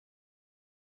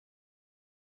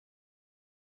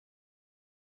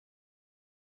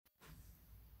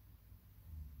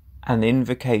An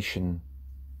invocation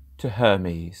to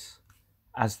Hermes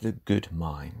as the good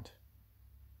mind.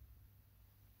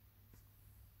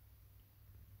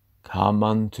 Come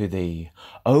unto thee,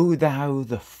 O thou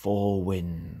the four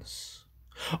winds,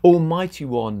 Almighty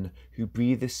One, who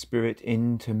breathest spirit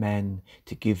into men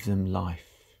to give them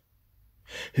life,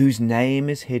 whose name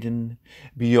is hidden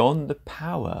beyond the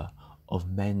power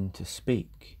of men to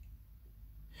speak.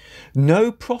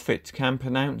 No prophet can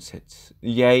pronounce it,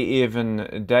 yea,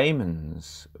 even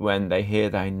daimons, when they hear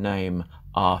thy name,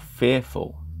 are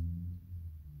fearful.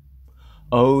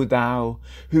 O thou,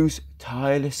 whose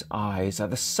tireless eyes are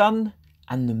the sun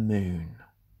and the moon,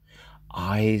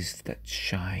 eyes that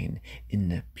shine in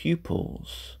the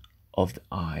pupils of the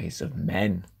eyes of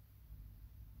men.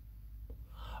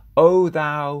 O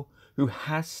thou, who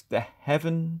hast the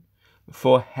heaven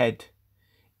for head,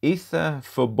 æther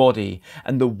for body,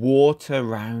 and the water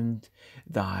round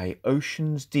thy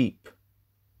oceans deep,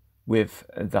 with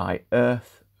thy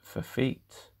earth for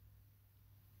feet.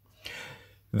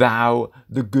 Thou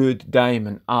the good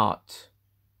Daimon art,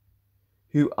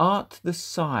 who art the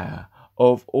sire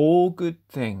of all good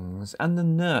things and the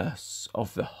nurse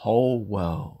of the whole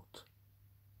world.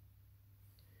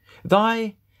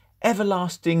 Thy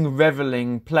everlasting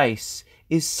revelling-place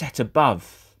is set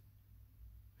above.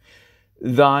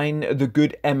 Thine the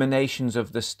good emanations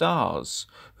of the stars,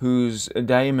 whose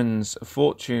daimons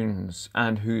fortunes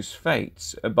and whose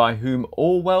fates, by whom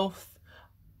all wealth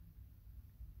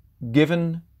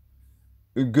given,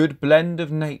 good blend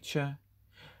of nature,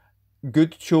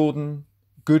 good children,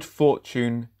 good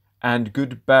fortune, and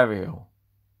good burial.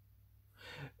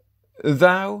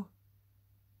 Thou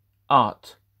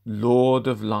art Lord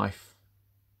of life,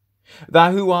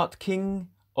 thou who art King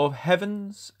of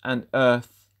heavens and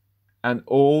earth, and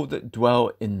all that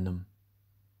dwell in them,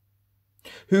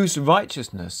 whose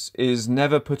righteousness is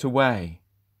never put away,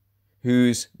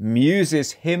 whose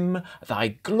muses hymn thy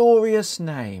glorious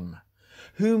name,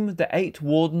 whom the 8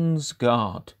 wardens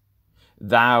guard,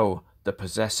 thou the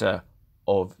possessor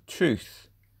of truth,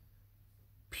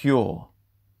 pure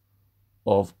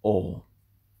of all.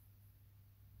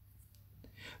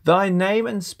 Thy name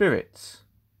and spirit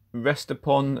rest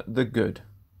upon the good.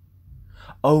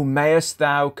 O mayest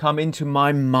thou come into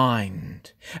my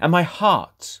mind and my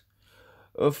heart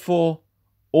for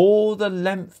all the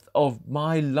length of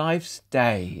my life's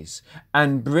days,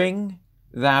 and bring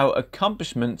thou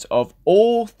accomplishment of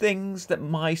all things that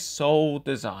my soul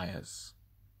desires.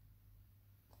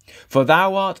 For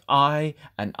thou art I,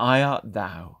 and I art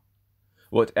thou.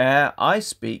 Whate'er I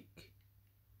speak,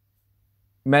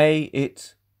 may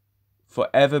it for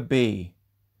ever be,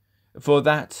 for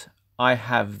that I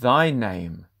have thy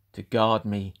name to guard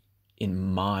me in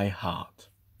my heart.